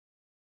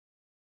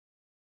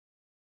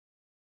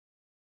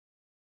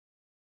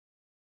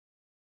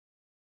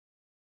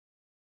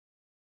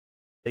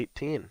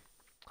18.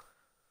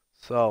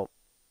 So,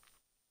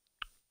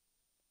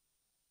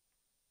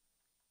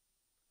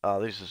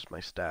 these are just my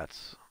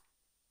stats.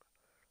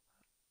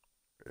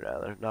 Yeah,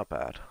 they're not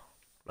bad.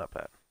 Not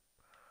bad.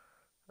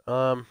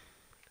 Um,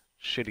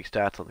 Shitty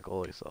stats on the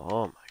goalies though.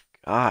 Oh my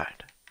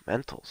god.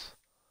 Mentals.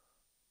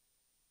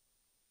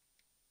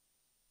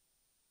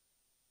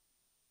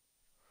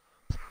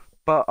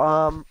 But,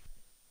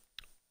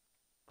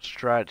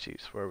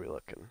 strategies. Where are we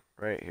looking?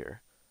 Right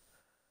here.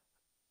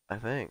 I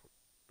think.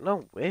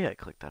 No way I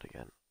clicked that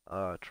again.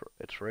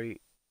 It's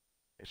right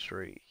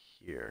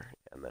here.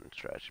 And then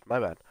strategy. My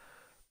bad.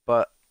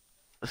 But,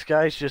 this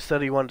guy just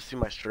said he wanted to see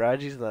my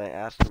strategies, and then I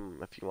asked him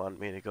if he wanted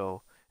me to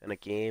go in a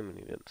game, and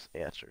he didn't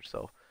answer.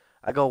 So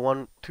I go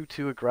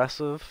 1-2-2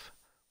 aggressive,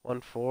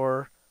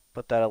 1-4,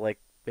 put that at like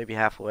maybe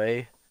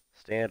halfway,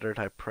 standard,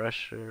 high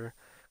pressure,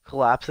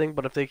 collapsing.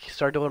 But if they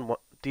start doing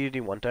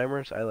DD one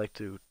timers, I like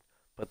to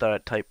put that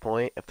at tight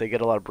point. If they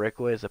get a lot of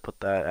breakaways, I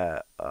put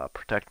that at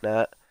protect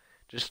net.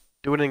 Just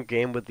do it in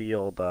game with the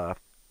old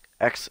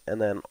X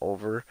and then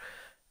over,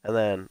 and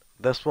then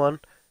this one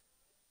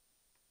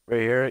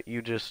right here,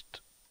 you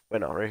just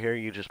wait, no, right here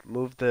you just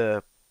move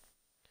the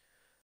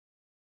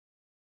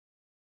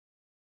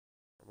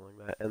like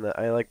that, and then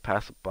I like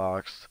passive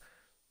box.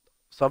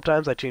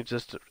 Sometimes I change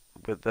this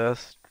with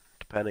this,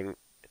 depending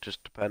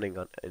just depending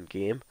on in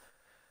game.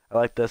 I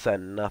like this at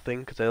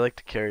nothing because I like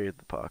to carry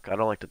the puck. I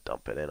don't like to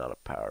dump it in on a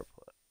power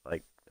play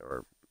like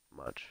or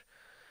much.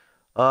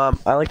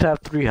 I like to have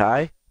three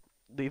high,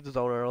 leave the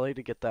zone early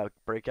to get that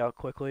breakout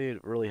quickly.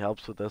 It really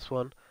helps with this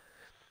one.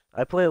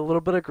 I play a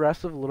little bit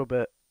aggressive, a little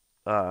bit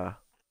to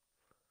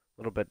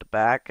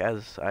back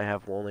as I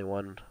have only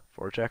one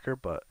forechecker,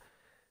 but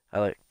I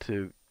like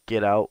to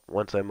get out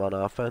once I'm on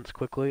offense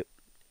quickly.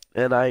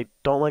 And I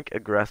don't like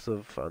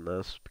aggressive on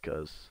this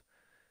because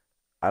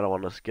I don't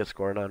want to get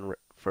scored on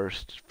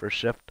first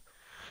shift.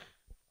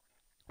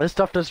 This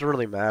stuff doesn't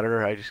really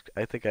matter.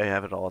 I think I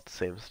have it all at the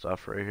same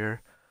stuff right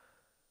here.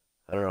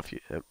 I don't know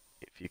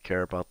if you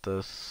care about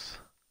this,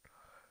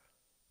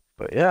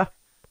 but yeah,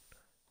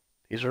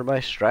 these are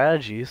my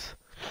strategies.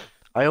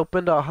 I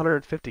opened a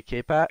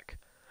 150k pack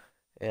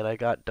and I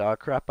got dog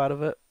crap out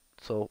of it.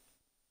 So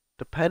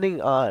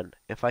depending on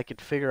if I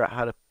could figure out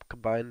how to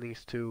combine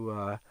these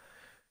two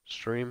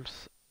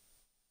streams,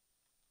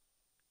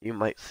 you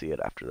might see it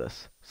after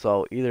this.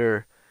 So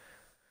either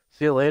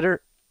see you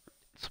later,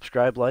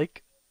 subscribe,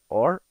 like,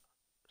 or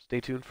stay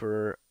tuned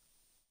for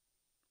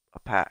a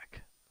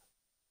pack.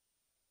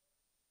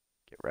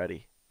 Get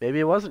ready. Maybe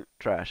it wasn't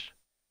trash.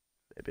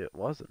 Maybe it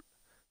wasn't.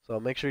 So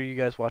make sure you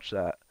guys watch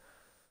that.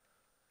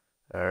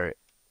 Alright.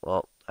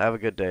 Well, have a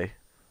good day.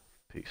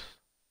 Peace.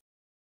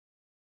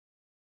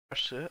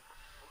 Shit.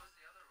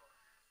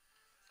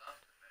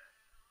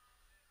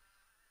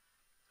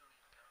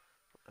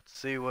 Let's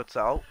see what's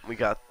out. We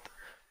got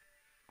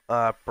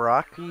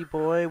Brocky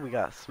Boy, we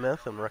got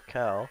Smith and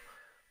Raquel.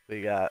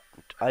 We got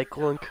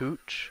Eichel and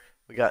Cooch.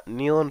 We got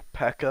Neil and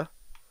Pekka.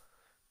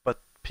 But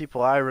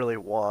people I really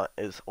want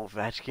is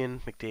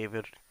Ovechkin,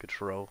 McDavid,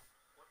 Gaudreau.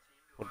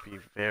 Would be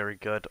very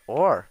good.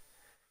 Or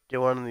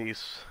get one of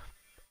these.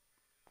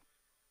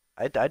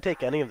 I'd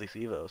take any of these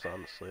Evos,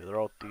 honestly. They're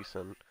all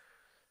decent.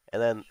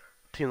 And then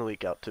Team of the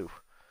Week out, too.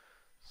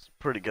 It's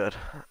pretty good.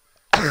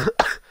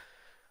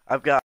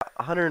 I've got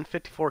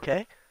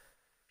 154k.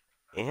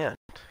 And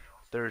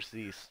there's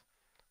these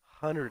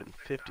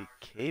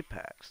 150k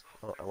packs.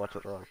 Oh, I went to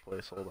the wrong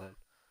place. Hold on.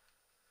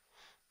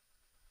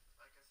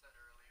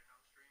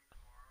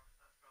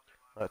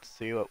 Let's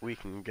see what we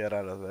can get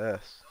out of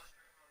this.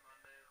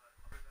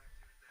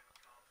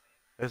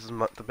 This is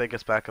the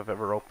biggest pack I've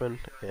ever opened,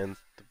 and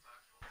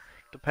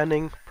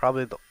depending,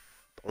 probably the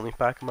only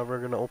pack I'm ever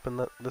going to open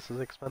that this is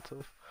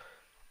expensive.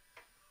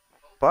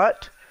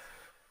 But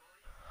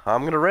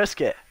I'm going to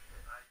risk it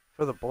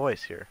for the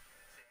boys here.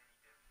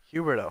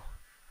 Huberto,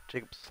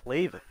 Jacob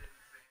Slavin,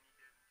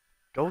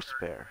 Ghost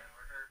Bear,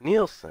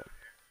 Nielsen,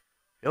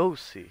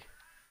 Yossi.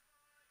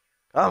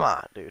 Come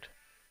on, dude.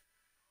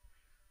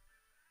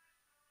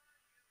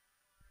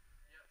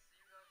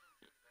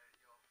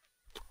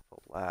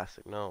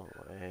 Classic, no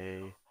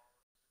way.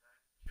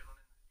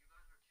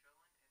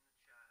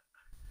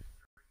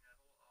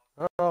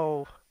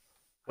 Oh,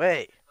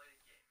 wait.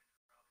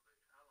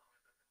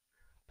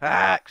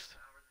 Pax.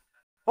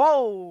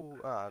 Oh,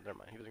 never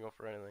mind. He doesn't go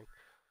for anything.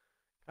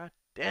 God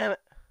damn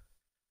it.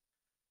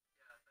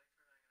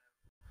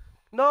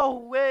 No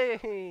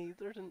way.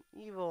 There's an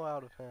Evo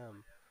out of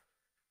him.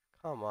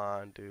 Come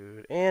on,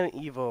 dude. And an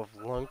Evo of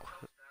Lunk.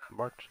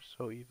 Mark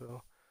so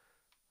Evo.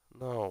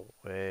 No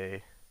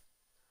way.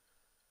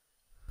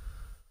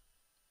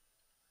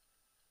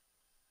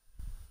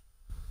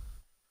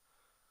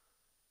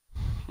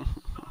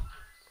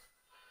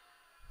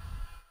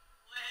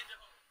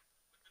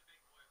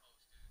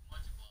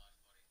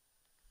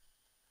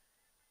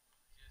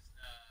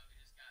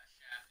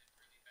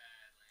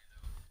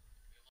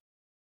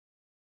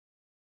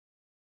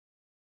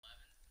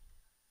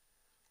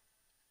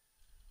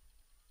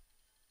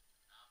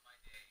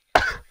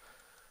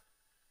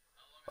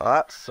 Well,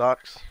 that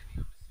sucks.